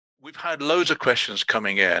We've had loads of questions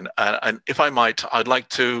coming in, and if I might, I'd like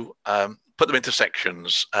to put them into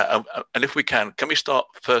sections. And if we can we start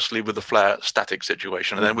firstly with the flare static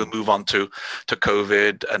situation, and then we'll move on to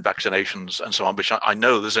COVID and vaccinations and so on, which I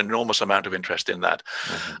know there's an enormous amount of interest in that.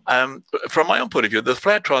 From my own point of view, the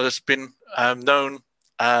flare trial has been known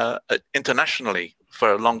internationally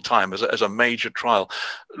for a long time as a major trial.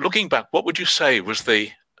 Looking back, what would you say was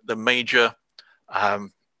the major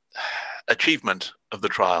achievement of the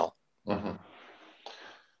trial?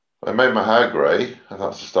 It made my hair grey, and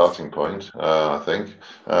that's the starting point, I think.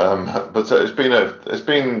 But it's been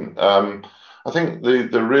I think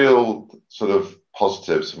the real sort of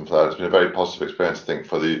positives from flare, it's been a very positive experience, I think,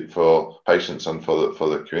 for patients and for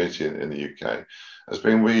the community in the UK. Has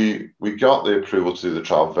been we got the approval to do the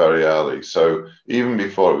trial very early, so even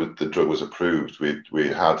before the drug was approved, we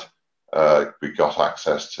got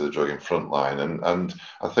access to the drug in frontline, and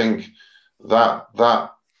I think that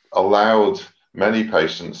allowed many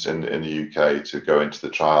patients in the UK to go into the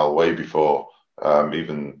trial way before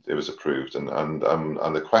even it was approved, and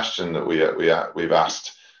the question that we've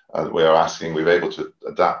asked and we are asking, we're able to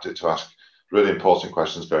adapt it to ask really important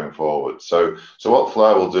questions going forward. So what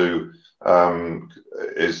Flare will do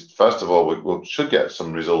is, first of all, we should get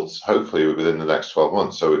some results hopefully within the next 12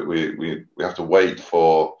 months. So we have to wait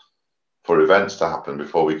for events to happen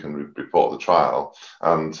before we can report the trial,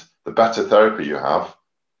 and the better therapy you have,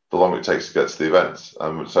 the longer it takes to get to the events.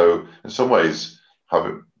 So in some ways,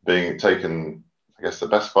 being taken, I guess the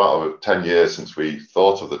best part of 10 years since we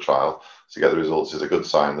thought of the trial to get the results is a good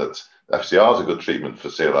sign that FCR is a good treatment for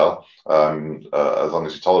CLL, as long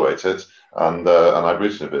as you tolerate it, and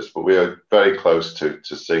ibrutinib is. But we are very close to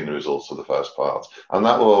seeing the results of the first part, and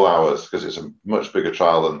that will allow us, because it's a much bigger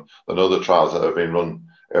trial than other trials that have been run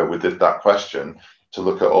with that question, to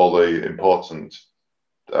look at all the important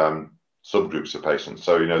subgroups of patients.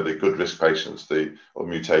 So, the good risk patients, the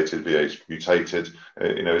mutated, VH mutated,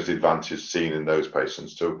 is the advantage seen in those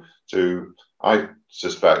patients. I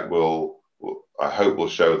suspect I hope will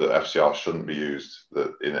show that FCR shouldn't be used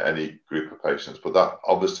in any group of patients, but that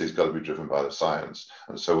obviously has got to be driven by the science,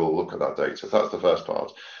 and so we'll look at that data. That's the first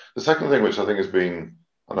part. The second thing, which I think has been,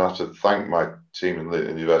 and I have to thank my team in the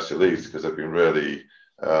University of Leeds, because they've been really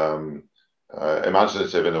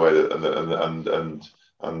imaginative in a way that,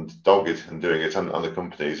 and dogged in doing it, and the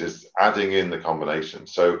companies, is adding in the combination.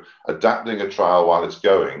 So adapting a trial while it's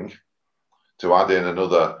going to add in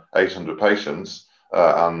another 800 patients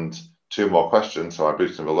and 2 more questions, so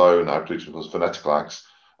ibrutinib alone, ibrutinib plus venetoclax.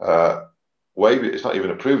 It's not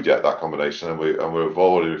even approved yet, that combination, and we've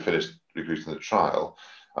already finished recruiting the trial,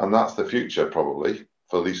 and that's the future probably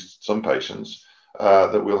for at least some patients,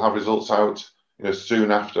 that we'll have results out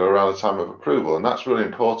soon after, around the time of approval, and that's really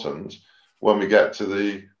important when we get to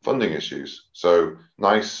the funding issues. So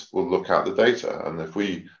NICE will look at the data, and if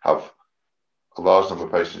we have a large number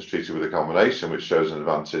of patients treated with a combination which shows an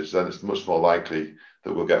advantage, then it's much more likely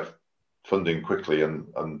that we'll get funding quickly,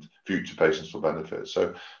 and future patients will benefit.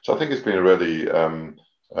 So I think it's been a really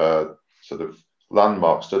sort of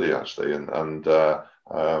landmark study, actually, and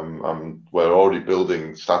we're already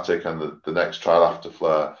building static and the next trial after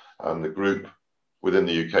Flare, and the group within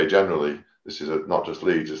the UK generally. This is not just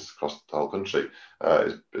Leeds, it's across the whole country.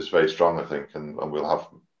 It's very strong, I think, and we'll have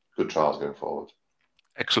good trials going forward.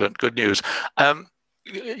 Excellent, good news.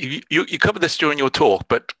 You covered this during your talk,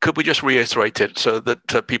 but could we just reiterate it so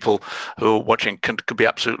that people who are watching can be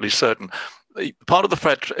absolutely certain? Part of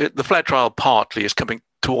the Flare trial partly is coming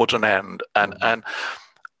towards an end, and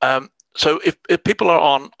so if people are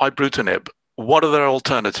on ibrutinib, what are their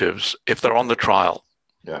alternatives if they're on the trial?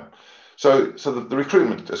 Yeah. So the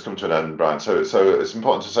recruitment has come to an end, Brian. So it's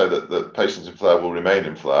important to say that the patients in Flare will remain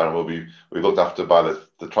in Flare and will be looked after by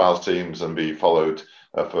the trials teams and be followed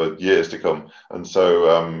for years to come. And so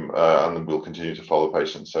and we'll continue to follow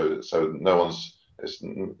patients. So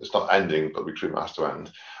it's not ending, but recruitment has to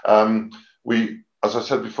end. As I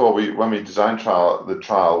said before, when we designed the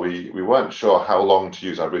trial, we weren't sure how long to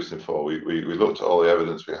use ibrutinib for. We looked at all the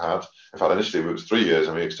evidence we had. In fact, initially it was 3 years,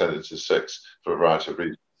 and we extended it to 6 for a variety of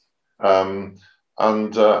reasons.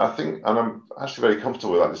 I think, and I'm actually very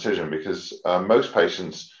comfortable with that decision, because most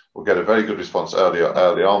patients will get a very good response early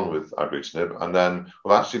on with ibrutinib, and then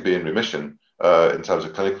will actually be in remission in terms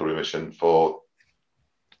of clinical remission for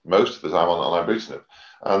most of the time on ibrutinib.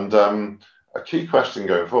 And a key question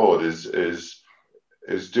going forward is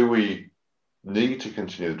do we need to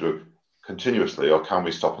continue the drug continuously, or can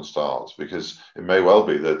we stop and start? Because it may well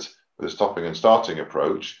be that with a stopping and starting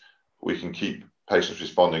approach, we can keep patients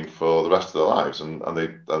responding for the rest of their lives, and they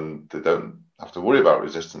don't have to worry about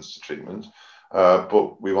resistance to treatment,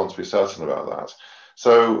 but we want to be certain about that.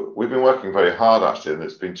 So we've been working very hard, actually, and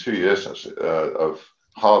it's been 2 years actually, of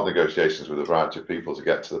hard negotiations with a variety of people to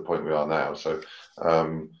get to the point we are now. So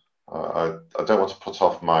I don't want to put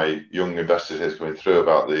off my young investigators coming through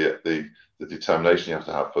about the determination you have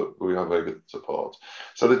to have, but we have very good support.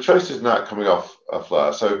 So the choice is now coming off a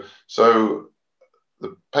flare. So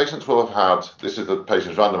the patients will have had, this is the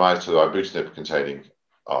patients randomized to the ibrutinib containing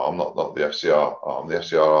arm, not the FCR arm. The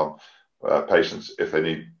FCR arm patients, if they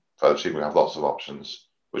need further treatment, have lots of options,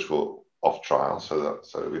 which will off trial. So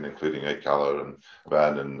including Acala and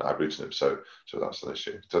Ven and ibrutinib. So that's an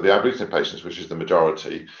issue. So the ibrutinib patients, which is the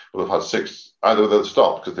majority, will have had 6. Either they'll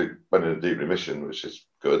stop because they went in a deep remission, which is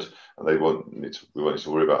good, and we won't need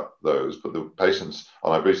to worry about those. But the patients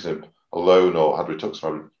on ibrutinib alone or had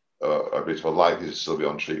rituximab ibrutinib are likely to still be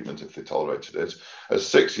on treatment if they tolerated it. At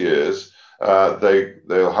 6 years,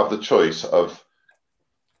 they'll have the choice of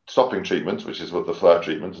stopping treatment, which is what the flare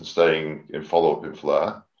treatment, and staying in follow-up in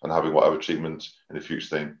flare and having whatever treatment in the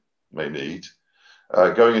future they may need.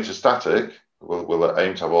 Going into static, we'll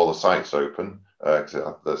aim to have all the sites open because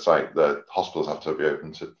the hospitals have to be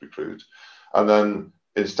open to recruit. And then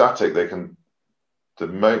in static,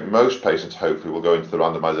 most patients hopefully will go into the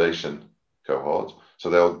randomization cohort. So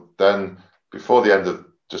they'll then,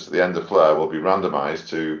 just at the end of flare, will be randomized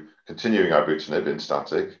to continuing ibrutinib in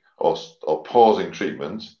static or pausing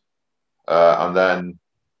treatment. And then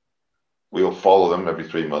we'll follow them every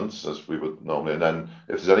 3 months as we would normally. And then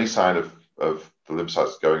if there's any sign of the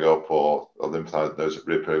lymphocytes going up or lymph nodes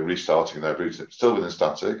reappearing, restarting their ibrutinib, still within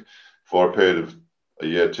static for a period of a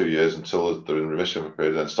year, 2 years, until they're in remission for a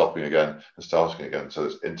period, then stopping again and starting again. So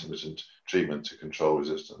there's intermittent treatment to control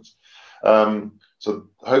resistance. So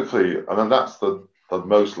hopefully, and then that's the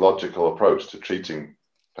most logical approach to treating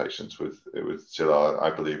patients with CLL,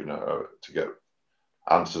 I believe, to get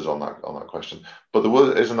answers on that question. But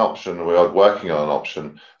there is an option. We are working on an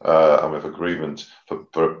option, and with agreement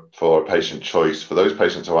for a patient choice for those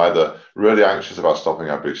patients who are either really anxious about stopping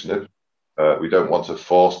ibrutinib. We don't want to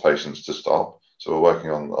force patients to stop, so we're working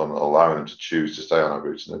on allowing them to choose to stay on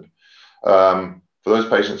ibrutinib. For those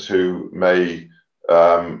patients who may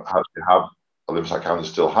have a lymphocyte count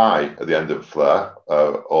still high at the end of flare,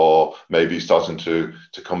 or maybe starting to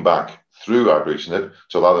come back through ibrutinib,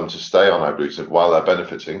 to allow them to stay on ibrutinib while they're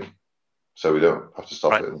benefiting, so we don't have to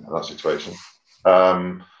stop it in that situation.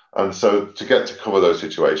 And so to cover those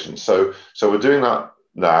situations. So we're doing that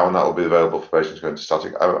now, and that will be available for patients going to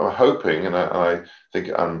static. I'm hoping, and I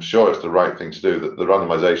think, I'm sure it's the right thing to do, that the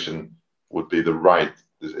randomization would be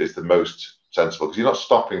is the most sensible, because you're not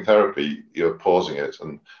stopping therapy, you're pausing it,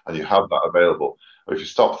 and you have that available. But if you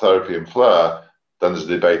stop therapy in flare, then there's a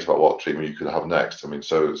debate about what treatment you could have next. I mean,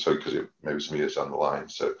 so because it maybe some years down the line.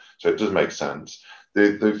 So it does make sense.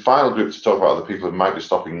 The final group to talk about are the people who might be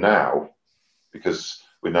stopping now, because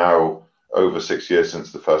we're now over 6 years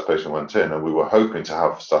since the first patient went in, and we were hoping to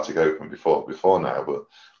have static open before now,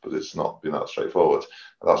 but it's not been that straightforward.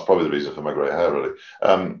 And that's probably the reason for my grey hair,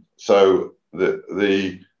 really. So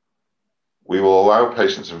we will allow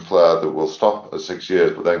patients in flare that will stop at 6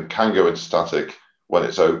 years, but then can go into static when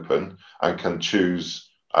it's open, and can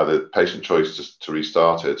choose either patient choice to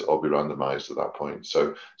restart it or be randomized at that point.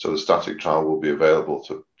 So the static trial will be available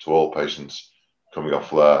to all patients coming off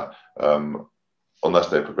flare, unless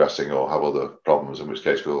they're progressing or have other problems, in which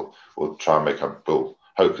case we'll try and we'll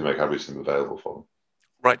hopefully make everything available for them.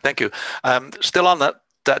 Right, thank you. Still on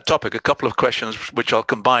that topic, a couple of questions which I'll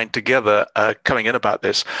combine together coming in about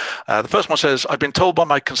this. The first one says, I've been told by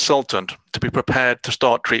my consultant to be prepared to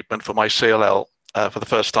start treatment for my CLL for the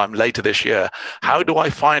first time later this year. How do I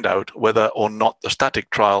find out whether or not the static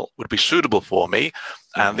trial would be suitable for me?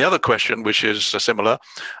 And the other question, which is similar,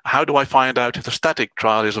 how do I find out if the static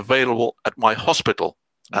trial is available at my hospital?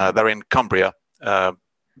 They're in Cumbria,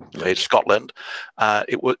 Scotland.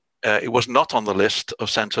 It was not on the list of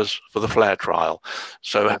centres for the flare trial.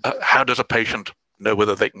 So how does a patient know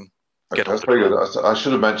whether they can get on the trial? I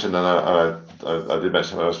should have mentioned, and I did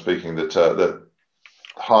mention when I was speaking, that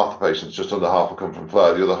half the patients, just under half, will come from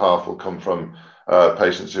flare. The other half will come from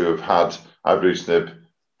patients who have had ibrutinib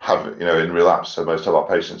in relapse. So most of our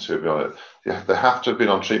patients who have been on it, they have to have been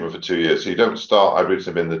on treatment for 2 years. So you don't start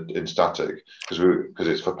ibrutinib in static because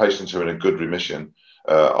it's for patients who are in a good remission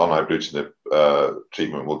on ibrutinib.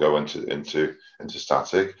 Treatment will go into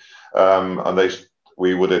static, and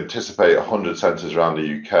we would anticipate 100 centres around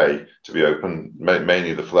the UK to be open,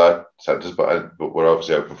 mainly the flare centres, but we're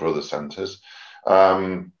obviously open for other centres.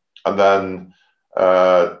 And then,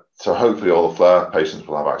 so hopefully all the flare patients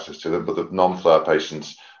will have access to them, but the non-flare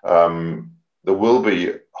patients, there will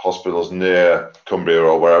be hospitals near Cumbria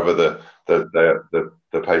or wherever the the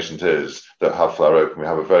patient is that have flare open. We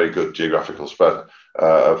have a very good geographical spread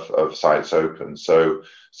of sites open. So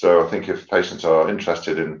I think if patients are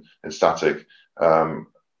interested in static, then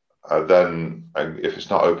if it's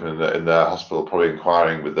not open in their hospital, probably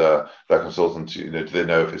inquiring with their consultant, do they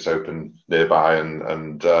know if it's open nearby,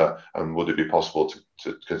 and would it be possible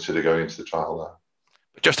to consider going into the trial there?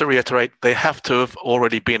 Just to reiterate, they have to have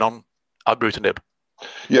already been on ibrutinib.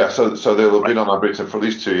 Yeah, so they'll have been on ibrutinib for at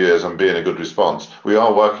least 2 years and be in a good response. We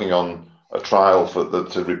are working on a trial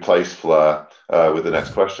to replace flare with the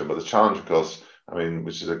next question, but the challenge, of course,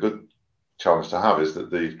 which is a good challenge to have, is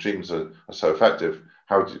that the treatments are so effective.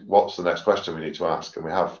 What's the next question we need to ask? And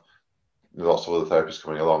we have lots of other therapies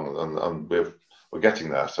coming along, and we're getting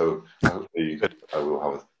there. So hopefully we'll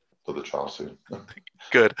have another trial soon.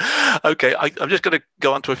 Good. Okay, I'm just going to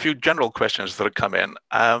go on to a few general questions that have come in.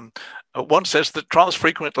 One says that trials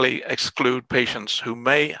frequently exclude patients who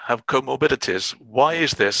may have comorbidities. Why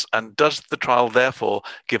is this? And does the trial therefore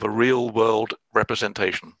give a real world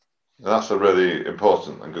representation? That's a really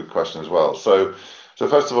important and good question as well. So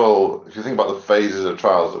first of all, if you think about the phases of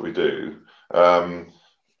trials that we do, a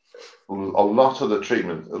lot of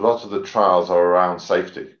the trials are around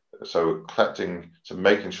safety. So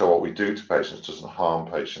making sure what we do to patients doesn't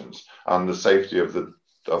harm patients, and the safety of the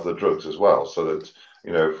drugs as well. So that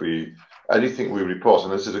if anything we report,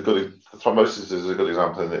 and thrombosis is a good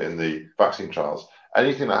example in the vaccine trials.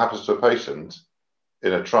 Anything that happens to a patient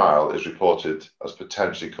in a trial is reported as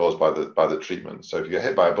potentially caused by the treatment. So if you get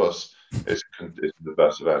hit by a bus, it's an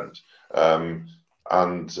adverse event, and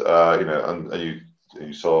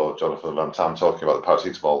you saw Jonathan Van Tam talking about the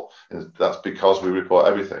paracetamol, and that's because we report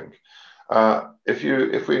everything.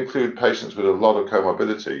 If we include patients with a lot of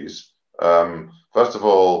comorbidities, first of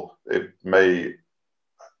all, it may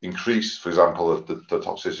increase, for example, the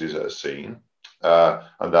toxicities that are seen,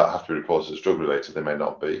 and that have to be reported as drug related. They may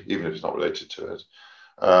not be, even if it's not related to it.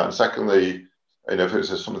 And secondly, if it's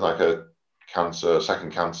something like a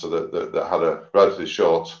second cancer that had a relatively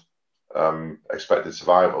short expected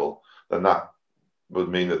survival, then that would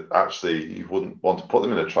mean that actually you wouldn't want to put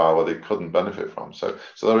them in a trial where they couldn't benefit from. So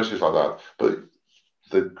there are issues like that. But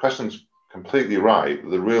the question's completely right.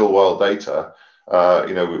 The real world data,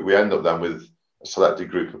 we end up then with a selected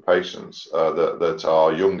group of patients that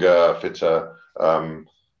are younger, fitter,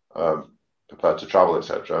 prepared to travel,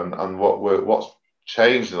 etc. And what's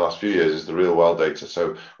changed in the last few years is the real world data.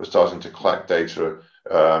 So we're starting to collect data.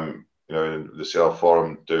 In the CLL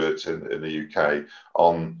Forum do it in the UK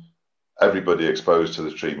on everybody exposed to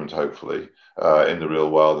the treatment, hopefully, in the real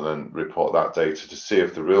world, and then report that data to see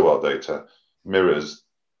if the real world data mirrors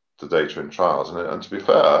the data in trials. And to be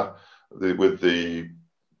fair, with the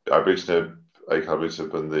ibrutinib,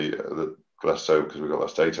 acalabrutinib, and the less so because we've got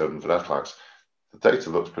less data, and venetoclax, the data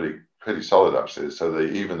looks pretty solid actually. So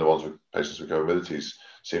even the ones with patients with comorbidities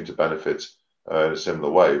seem to benefit in a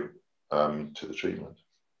similar way to the treatment.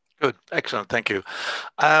 Good, excellent, thank you.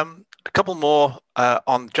 A couple more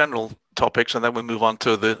on general topics, and then we'll move on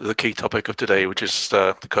to the key topic of today, which is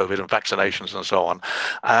the COVID and vaccinations and so on.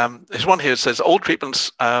 There's one here that says all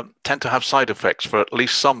treatments tend to have side effects for at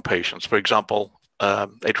least some patients. For example,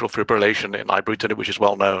 atrial fibrillation in ibrutinib, which is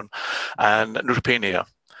well known, and neutropenia.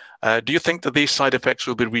 Do you think that these side effects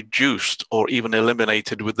will be reduced or even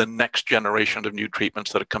eliminated with the next generation of new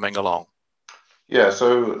treatments that are coming along? Yeah,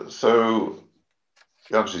 so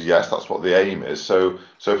the answer is yes, that's what the aim is. So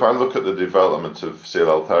if I look at the development of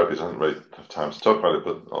CLL therapies, I haven't really have time to talk about it,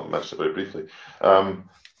 but I'll mention it very briefly.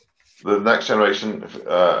 The next generation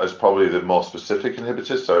is probably the more specific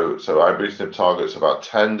inhibitors. So ibrutinib targets about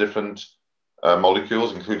 10 different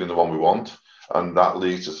molecules, including the one we want, and that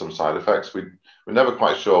leads to some side effects. We're never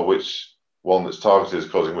quite sure which one that's targeted is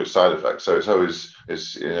causing which side effects. So it's always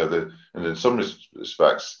and in some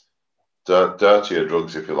respects, dirtier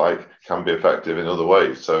drugs, if you like, can be effective in other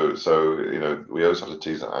ways. So we always have to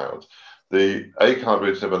tease that out. The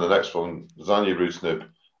acalabrutinib and the next one, zanubrutinib,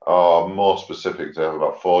 are more specific. They have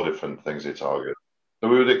about 4 different things they target. So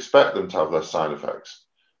we would expect them to have less side effects.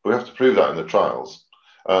 But we have to prove that in the trials.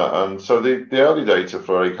 And so the early data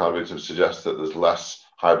for acalabrutinib suggests that there's less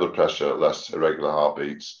high blood pressure, less irregular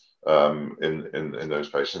heartbeats in those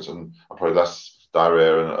patients, and probably less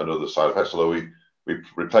diarrhea and other side effects, although we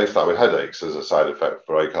replaced that with headaches as a side effect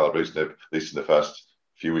for acalabrutinib, at least in the first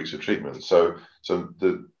few weeks of treatment. So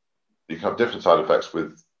you can have different side effects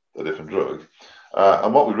with a different drug.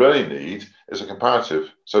 And what we really need is a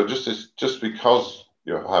comparative. So just because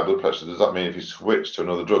you have high blood pressure, does that mean if you switch to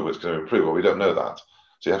another drug, it's going to improve? Well, we don't know that.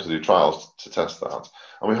 So you have to do trials to test that.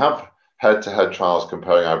 And we have head-to-head trials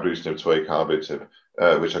comparing ibrutinib to acalabrutinib,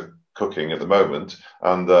 which are cooking at the moment,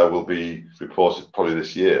 and will be reported probably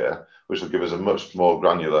this year, which will give us a much more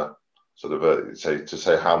granular sort of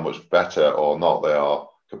say how much better or not they are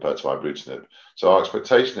compared to ibrutinib. So our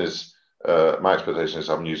expectation is, my expectation is,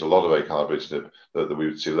 having used a lot of ACAL ibrutinib, that we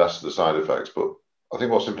would see less of the side effects. But I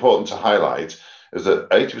think what's important to highlight is that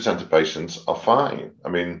 80% of patients are fine. I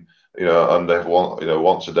mean, and they have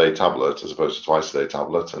once a day tablet as opposed to twice a day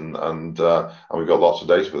tablet, and we've got lots of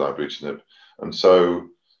data with ibrutinib, and so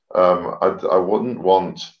I wouldn't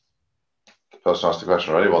want the person asked the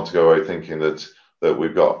question or anyone to go away thinking that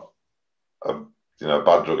we've got a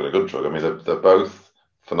bad drug and a good drug. I mean, they're both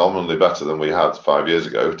phenomenally better than we had 5 years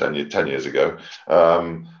ago, 10 years ago,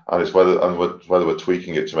 and it's whether we're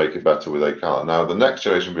tweaking it to make it better with ACAL. Now, the next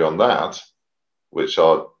generation beyond that, which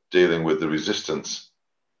are dealing with the resistance,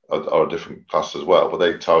 are a different class as well, but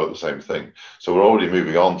they target the same thing. So we're already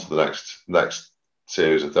moving on to the next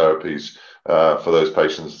series of therapies for those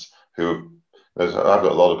patients who, I've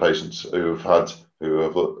got a lot of patients who have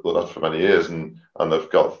looked after for many years, and they've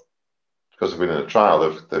got, because they've been in a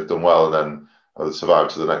trial, they've done well, and then they've survived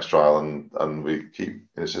to the next trial, and we keep,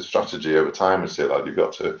 it's a strategy over time, and say, like, you've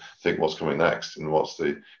got to think what's coming next, and what's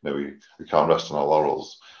the, we can't rest on our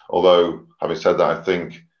laurels. Although, having said that, I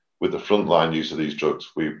think with the frontline use of these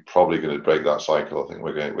drugs, we're probably going to break that cycle. I think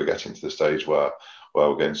we're getting to the stage where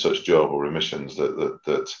we're getting such durable remissions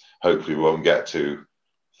that hopefully we won't get to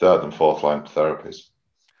third and fourth line therapies.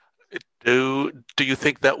 Do you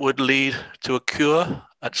think that would lead to a cure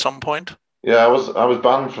at some point? Yeah, I was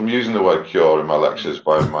banned from using the word cure in my lectures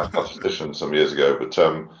by my statistician some years ago, but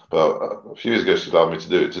a few years ago she allowed me to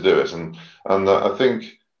do it, and I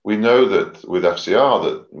think we know that with FCR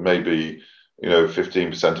that maybe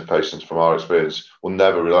 15% of patients from our experience will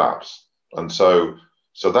never relapse, and so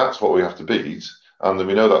that's what we have to beat, and then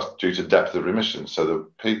we know that's due to depth of remission. So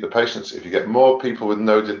the patients, if you get more people with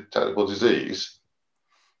no detectable disease,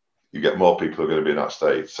 you get more people who are going to be in that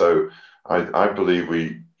state. So I believe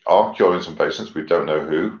we are curing some patients. We don't know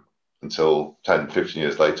who until 10, 15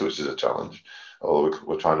 years later, which is a challenge, although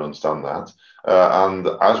we're trying to understand that. And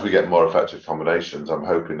as we get more effective combinations, I'm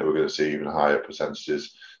hoping that we're going to see even higher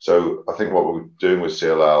percentages. So I think what we're doing with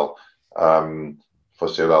CLL, for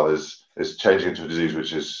CLL, is changing into a disease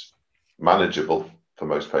which is manageable for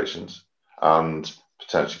most patients and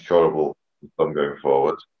potentially curable going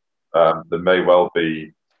forward. There may well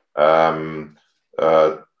be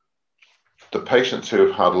the patients who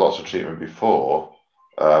have had lots of treatment before,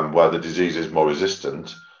 where the disease is more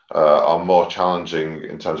resistant, are more challenging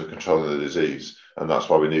in terms of controlling the disease, and that's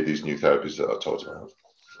why we need these new therapies that I talked about.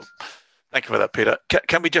 Thank you for that, Peter.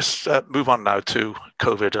 Can we just move on now to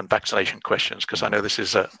COVID and vaccination questions, because I know this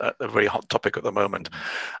is a very hot topic at the moment.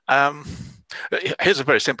 Here's a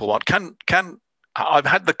very simple one. I've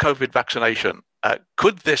had the COVID vaccination.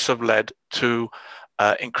 Could this have led to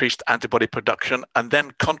increased antibody production and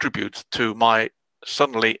then contribute to my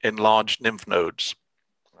suddenly enlarged lymph nodes?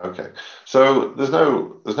 Okay, so there's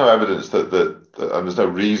no evidence that and there's no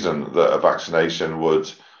reason that a vaccination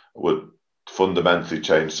would fundamentally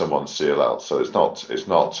change someone's CLL. So it's not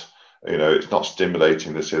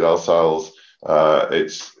stimulating the CLL cells.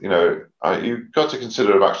 You've got to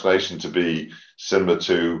consider a vaccination to be similar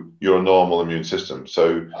to your normal immune system.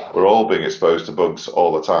 So we're all being exposed to bugs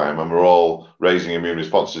all the time, and we're all raising immune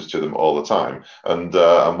responses to them all the time. And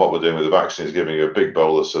what we're doing with the vaccine is giving you a big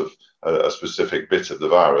bolus of a specific bit of the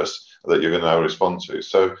virus that you're going to now respond to.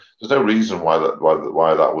 So there's no reason why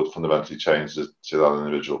that would fundamentally change to that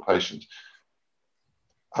individual patient.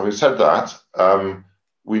 Having said that,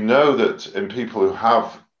 we know that in people who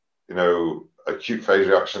have acute phase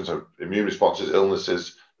reactions or immune responses,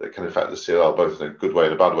 illnesses that can affect the CLL both in a good way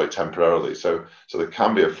and a bad way temporarily. So there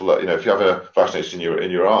can be if you have a vaccination in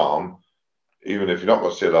your arm, even if you've not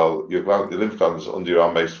got CLL, your lymph glands under your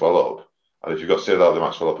arm may swell up, and if you've got CLL, they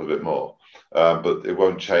might swell up a bit more, but it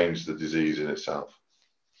won't change the disease in itself.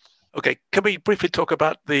 Okay, can we briefly talk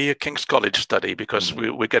about the King's College study, because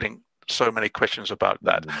we're getting so many questions about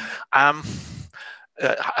that.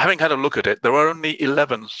 Having had a look at it, there are only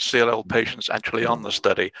 11 CLL patients actually on the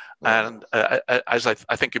study, and as I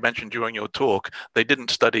think you mentioned during your talk, they didn't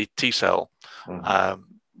study T-cell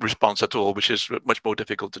response at all, which is much more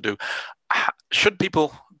difficult to do. Should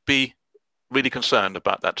people be really concerned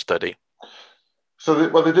about that study? So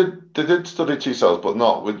they did study T cells, but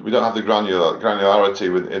not. We don't have the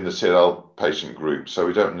granularity within the CLL patient group, so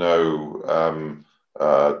we don't know.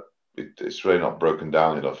 It's really not broken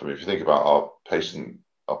down enough. I mean, if you think about our patients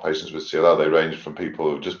with CLL, they range from people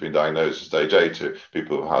who've just been diagnosed at stage A to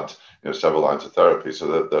people who've had several lines of therapy. So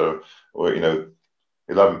that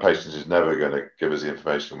 11 patients is never going to give us the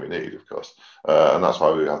information we need, of course. And that's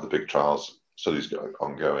why we have the big studies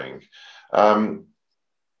ongoing.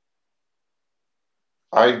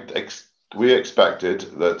 We expected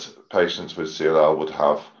that patients with CLL would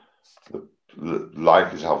have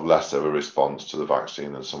likely to have less of a response to the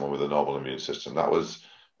vaccine than someone with a normal immune system. That was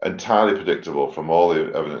entirely predictable from all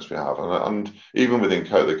the evidence we have. And even within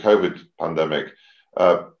the COVID pandemic,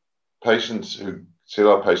 CLL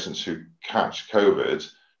patients who catch COVID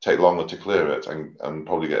take longer to clear it and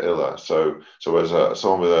probably get iller. So whereas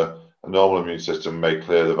someone with a normal immune system may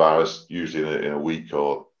clear the virus usually in a week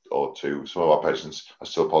or two, some of our patients are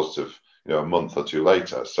still positive, a month or two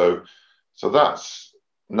later. So that's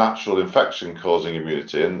natural infection causing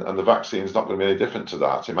immunity, and the vaccine is not going to be any different to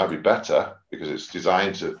that. It might be better because it's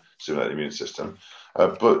designed to stimulate the immune system,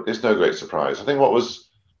 but it's no great surprise. I think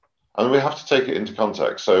and we have to take it into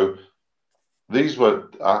context. So these were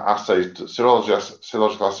assays,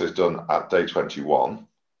 serological assays done at day 21.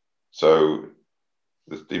 So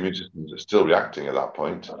the immune system is still reacting at that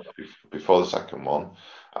point before the second one,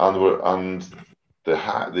 and the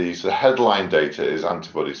headline data is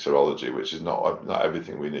antibody serology, which is not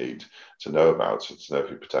everything we need to know about to know if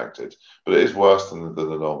you're protected, but it is worse than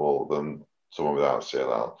someone without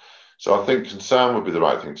CLL. So I think concern would be the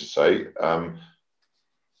right thing to say. I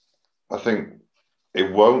think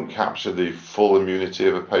it won't capture the full immunity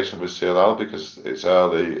of a patient with CLL because it's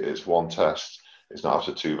early, it's one test, it's not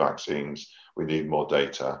after 2 vaccines. We need more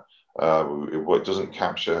data. It doesn't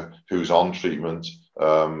capture who's on treatment,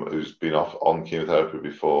 who's been on chemotherapy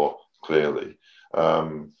before, clearly.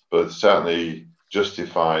 But it certainly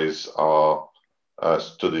justifies our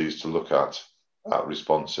studies to look at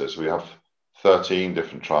responses. We have 13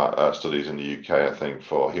 different studies in the UK, I think,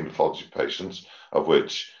 for haematology patients, of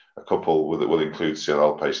which a couple will include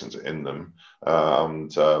CLL patients in them,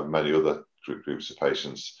 and many other groups of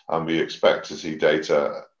patients. And we expect to see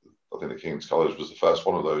data. I think the King's College was the first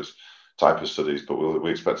one of those type of studies, but we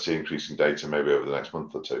expect to see increasing data maybe over the next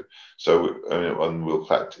month or two. So, and we'll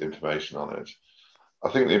collect information on it. I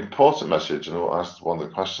think the important message, and I asked one of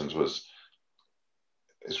the questions, was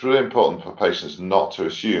it's really important for patients not to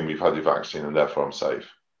assume you've had your vaccine and therefore I'm safe,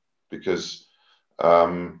 because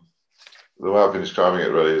the way I've been describing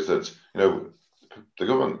it really is that the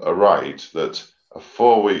government are right that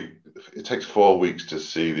it takes 4 weeks to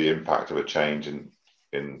see the impact of a change in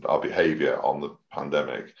our behaviour on the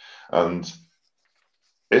pandemic. And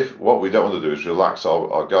if what we don't want to do is relax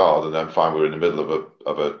our guard and then find we're in the middle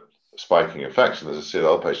of a spiking infection as a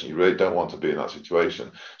CLL patient, you really don't want to be in that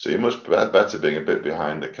situation. So you're much better being a bit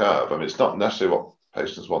behind the curve. I mean, it's not necessarily what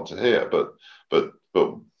patients want to hear, but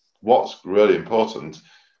what's really important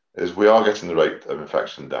is we are getting the rate of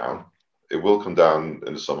infection down. It will come down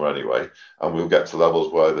in the summer anyway, and we'll get to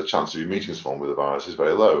levels where the chance of you meeting someone with the virus is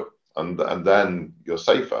very low. And then you're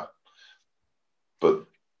safer.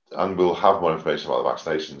 And we'll have more information about the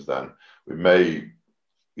vaccinations then. We may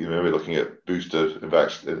be looking at booster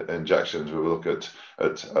injections. We will look at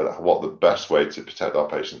what the best way to protect our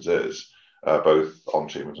patients is, both on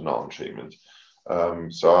treatment and not on treatment.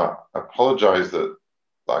 So I apologise that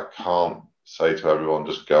I can't say to everyone,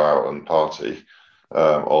 just go out and party,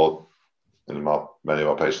 or many of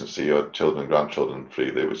our patients see your children and grandchildren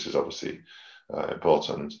freely, which is obviously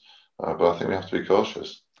important. But I think we have to be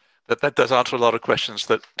cautious. That does answer a lot of questions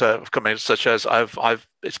that have come in, such as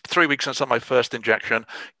it's 3 weeks since my first injection.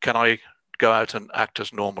 Can I go out and act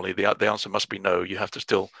as normally? The answer must be no. You have to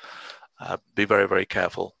still be very, very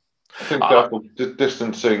careful. I think careful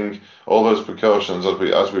distancing, all those precautions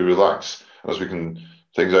as we relax, as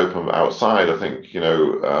things open outside. I think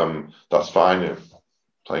that's fine.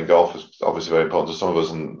 Playing golf is obviously very important to some of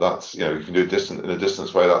us, and that's you can do in a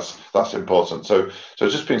distance way. That's important. So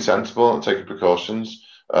just being sensible and taking precautions,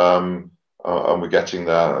 and we're getting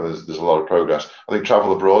there. There's a lot of progress. I think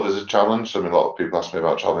travel abroad is a challenge. I mean, a lot of people ask me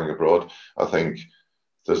about traveling abroad. I think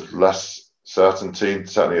there's less certainty,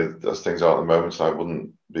 certainly as things are at the moment, and I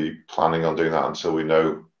wouldn't be planning on doing that until we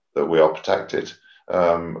know that we are protected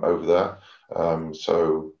over there.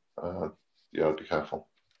 So be careful.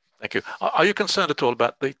 Thank you. Are you concerned at all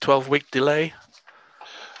about the 12-week delay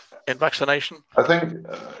in vaccination? I think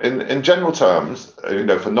in general terms,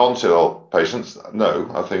 for non-CLL patients, no.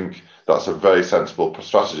 I think that's a very sensible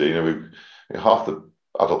strategy. Half the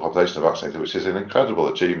adult population are vaccinated, which is an incredible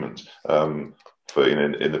achievement for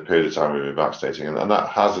in the period of time we've been vaccinating, and that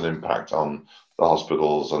has an impact on the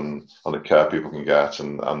hospitals and on the care people can get,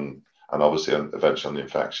 and obviously eventually on the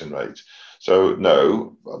infection rate. So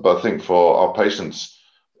no, but I think for our patients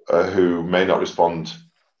who may not respond,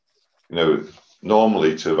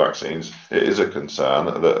 normally to vaccines, it is a concern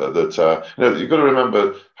that you've got to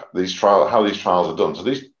remember how these trials are done. So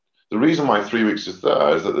the reason why 3 weeks is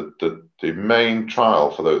there is that the main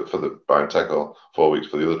trial for the BioNTech, or 4 weeks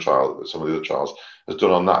for the other trial, some of the other trials, is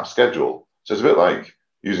done on that schedule. So it's a bit like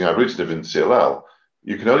using ibrutinib in CLL.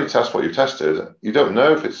 You can only test what you've tested. You don't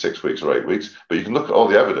know if it's 6 weeks or 8 weeks, but you can look at all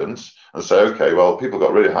the evidence and say, okay, well, people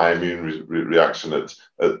got really high immune reaction at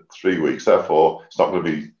 3 weeks. Therefore, it's not going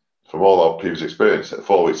to be, from all our previous experience, at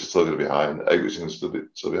 4 weeks it's still going to be high, and 8 weeks it's going to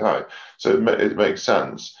still be high. So it makes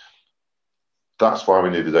sense. That's why we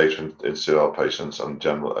need the data in CLL patients and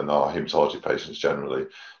our hematology patients generally,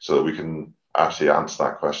 so that we can actually answer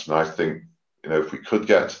that question. I think, if we could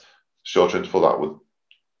get shorter interval, that would.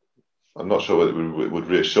 I'm not sure whether it would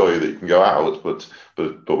reassure you that you can go out,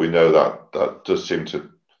 but we know that does seem to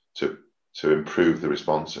improve the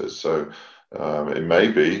responses. So it may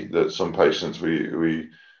be that some patients we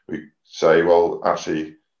say, well,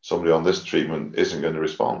 actually somebody on this treatment isn't going to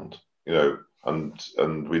respond,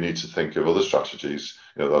 and we need to think of other strategies.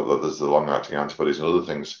 There's the long-acting antibodies and other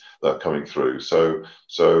things that are coming through. So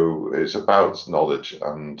it's about knowledge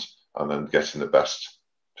and then getting the best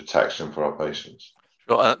protection for our patients.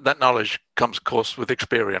 Well, that knowledge comes, of course, with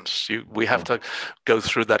experience. We have to go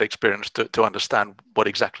through that experience to understand what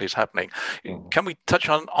exactly is happening. Can we touch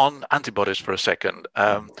on antibodies for a second?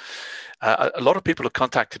 A lot of people have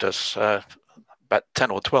contacted us, about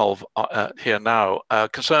 10 or 12 here now,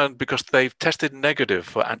 concerned because they've tested negative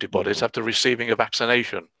for antibodies after receiving a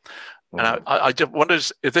vaccination. And I just wonder,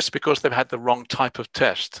 is this because they've had the wrong type of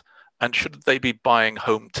test? And should they be buying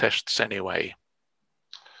home tests anyway?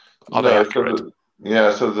 Are they accurate?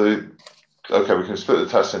 Okay, we can split the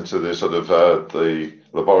tests into the sort of the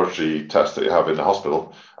laboratory tests that you have in the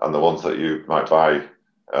hospital and the ones that you might buy,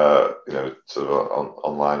 sort of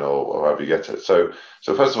online or however you get it. So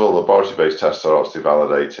first of all, laboratory-based tests are obviously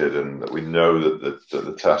validated, and we know that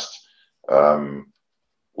the test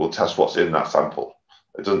will test what's in that sample.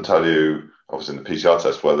 It doesn't tell you, obviously, in the PCR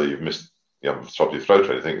test whether you've missed. Swabbed your throat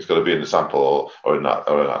or anything. It's got to be in the sample or in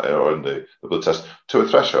the blood test to a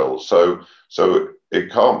threshold. So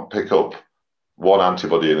it can't pick up one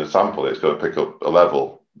antibody in a sample. It's got to pick up a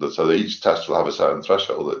level so that each test will have a certain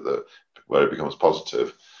threshold where it becomes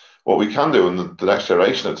positive. What we can do, and the next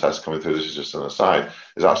generation of tests coming through, this is just an aside,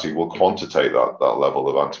 is actually we'll quantitate that level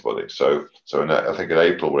of antibody. So I think in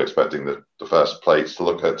April we're expecting the first plates to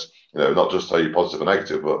look at not just are you positive or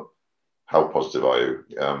negative, but how positive are you?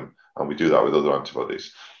 And we do that with other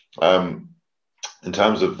antibodies. In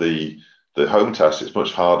terms of the home test, it's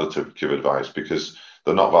much harder to give advice because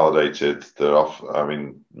they're not validated. They're off.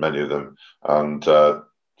 Many of them, and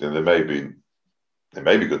they may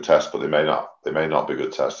be good tests, but they may not be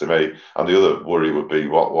good tests. And the other worry would be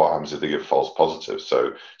what happens if they give false positives.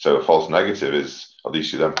 So a false negative is at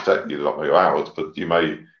least you then protect. You're not going to go out, but you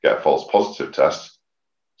may get a false positive test.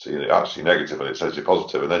 So you're actually negative and it says you're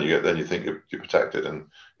positive, and then you think you're protected, and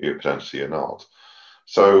you potentially you're not.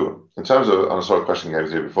 So in terms of, and I saw a question came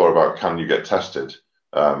through before about can you get tested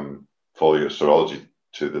for your serology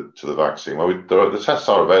to the vaccine? Well, the tests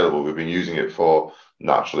are available. We've been using it for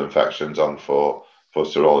natural infections and for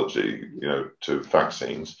serology, to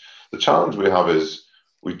vaccines. The challenge we have is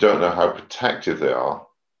we don't know how protective they are.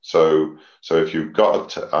 So if you've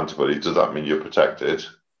got an antibody, does that mean you're protected?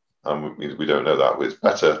 And we don't know that. It's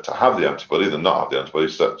better to have the antibody than not have the antibody,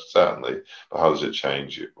 certainly. But how does it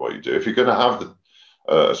change what you do? If you're going to have the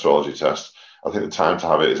serology test, I think the time to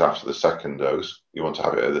have it is after the second dose. You want to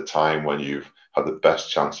have it at the time when you've had the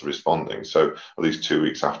best chance of responding. So at least 2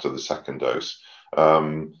 weeks after the second dose.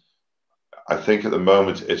 I think at the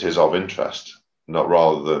moment it is of interest, not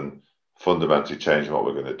rather than fundamentally changing what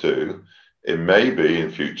we're going to do. It may be in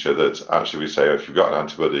future that actually we say, if you've got an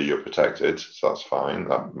antibody, you're protected, so that's fine.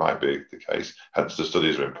 That might be the case. Hence, the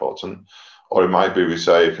studies are important. Or it might be we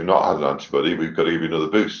say, if you've not had an antibody, we've got to give you another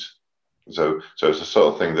boost. So it's a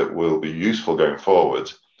sort of thing that will be useful going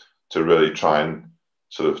forward to really try and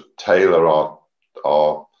sort of tailor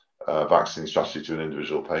our vaccine strategy to an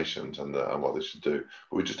individual patient and what they should do.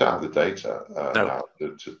 But we just don't have the data now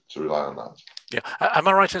to rely on that. Yeah. Am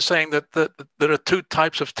I right in saying that there are two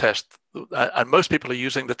types of tests, and most people are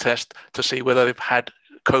using the test to see whether they've had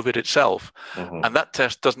COVID itself, and that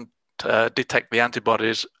test doesn't detect the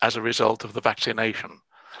antibodies as a result of the vaccination?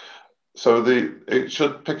 So it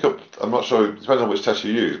should pick up. I'm not sure. It depends on which test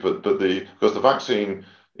you use, but because the vaccine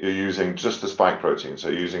you're using just the spike protein, so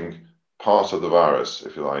using part of the virus,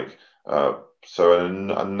 if you like. So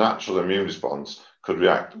a natural immune response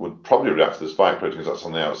would probably react to the spike proteins that's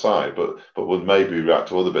on the outside, but would maybe react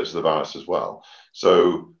to other bits of the virus as well.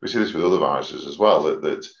 So we see this with other viruses as well,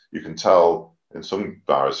 that you can tell in some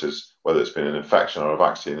viruses, whether it's been an infection or a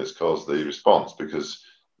vaccine that's caused the response, because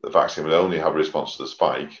the vaccine would only have a response to the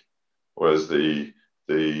spike, whereas the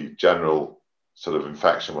general sort of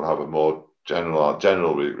infection will have a more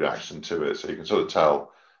general reaction to it. So you can sort of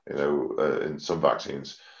tell, in some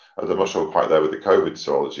vaccines. I'm not sure quite there with the COVID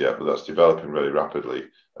serology yet, but that's developing really rapidly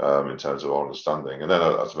in terms of our understanding. And then,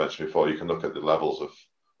 as I mentioned before, you can look at the levels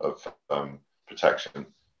of protection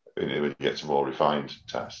when you get to more refined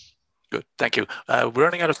tests. Good, thank you. We're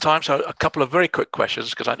running out of time, so a couple of very quick questions,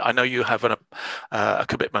 because I know you have a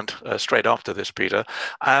commitment straight after this, Peter.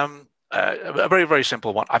 A very, very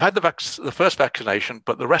simple one. I've had the first vaccination,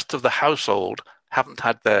 but the rest of the household haven't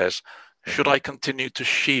had theirs. Should I continue to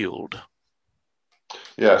shield?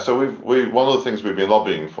 Yeah, so we one of the things we've been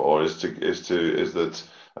lobbying for is that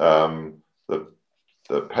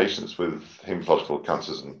the patients with hematological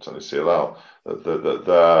cancers and certainly CLL, that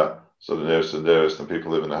their sort of nearest and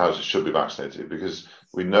people who live in the houses should be vaccinated, because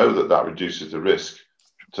we know that reduces the risk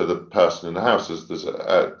to the person in the house. There's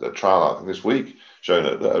a trial out this week showing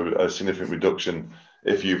a significant reduction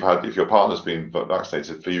if your partner's been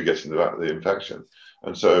vaccinated for you getting the infection.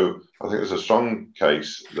 And so I think there's a strong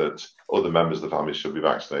case that other members of the family should be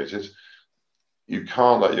vaccinated. You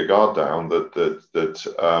can't let your guard down that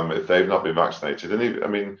if they've not been vaccinated, and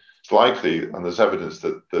it's likely, and there's evidence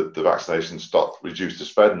that the vaccination reduced the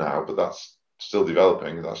spread now, but that's still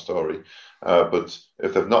developing, that story. But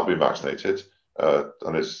if they've not been vaccinated,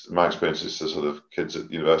 and it's my experience, it's the sort of kids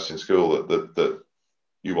at university and school that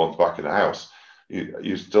you want back in the house.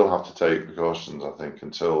 You still have to take precautions, I think,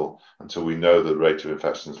 until we know the rate of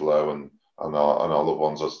infection is low and our loved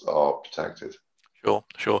ones are protected.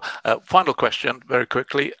 Sure. Final question, very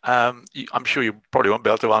quickly. I'm sure you probably won't be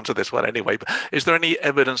able to answer this one anyway, but is there any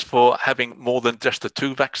evidence for having more than just the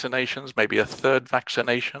 2 vaccinations, maybe a third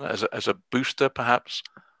vaccination as a booster, perhaps?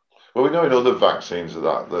 Well, we know in other vaccines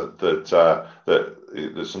that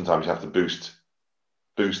sometimes you have to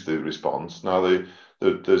boost the response. Now,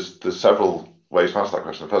 there's several ways to answer that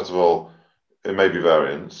question. First of all, it may be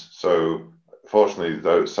variants. So fortunately,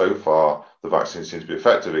 though, so far the vaccine seems to be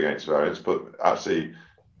effective against variants, but actually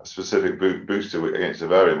a specific booster against the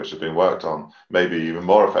variant which has been worked on may be even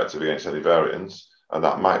more effective against any variants, and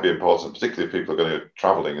that might be important, particularly if people are going to be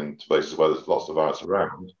traveling into places where there's lots of virus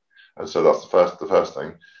around. And so that's the first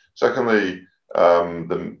thing. Secondly,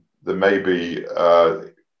 there may be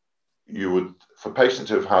for patients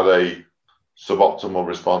who have had a suboptimal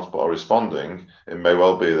response but are responding, it may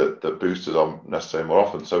well be that the boosters are necessary more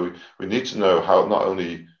often. So we need to know not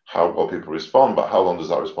only how well people respond, but how long does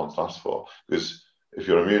that response last for? Because if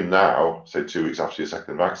you're immune now, say 2 weeks after your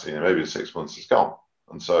second vaccine, and maybe in 6 months it's gone.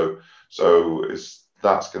 And so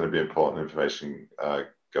that's going to be important information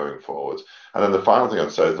going forward. And then the final thing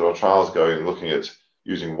I'd say is there are trials looking at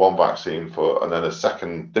using one vaccine and then a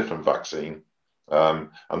second different vaccine. And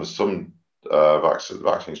there's some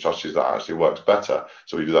vaccine strategies that actually works better.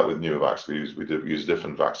 So we do that with Pneumovax. We use a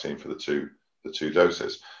different vaccine for the two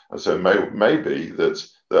doses. And so it may be that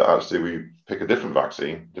actually we pick a different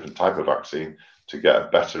type of vaccine to get a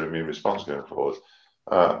better immune response going forward.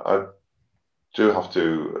 I do have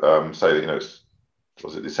to say that,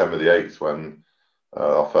 was it December the 8th when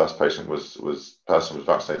our first person was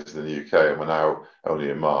vaccinated in the UK, and we're now only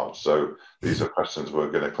in March. So these are questions we're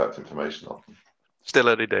going to collect information on. Still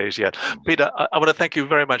early days yet. Peter, I want to thank you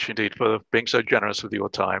very much indeed for being so generous with your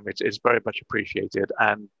time. It's very much appreciated.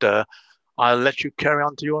 And I'll let you carry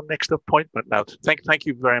on to your next appointment now. Thank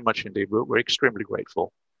you very much indeed. We're extremely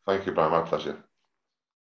grateful. Thank you, Brian. My pleasure.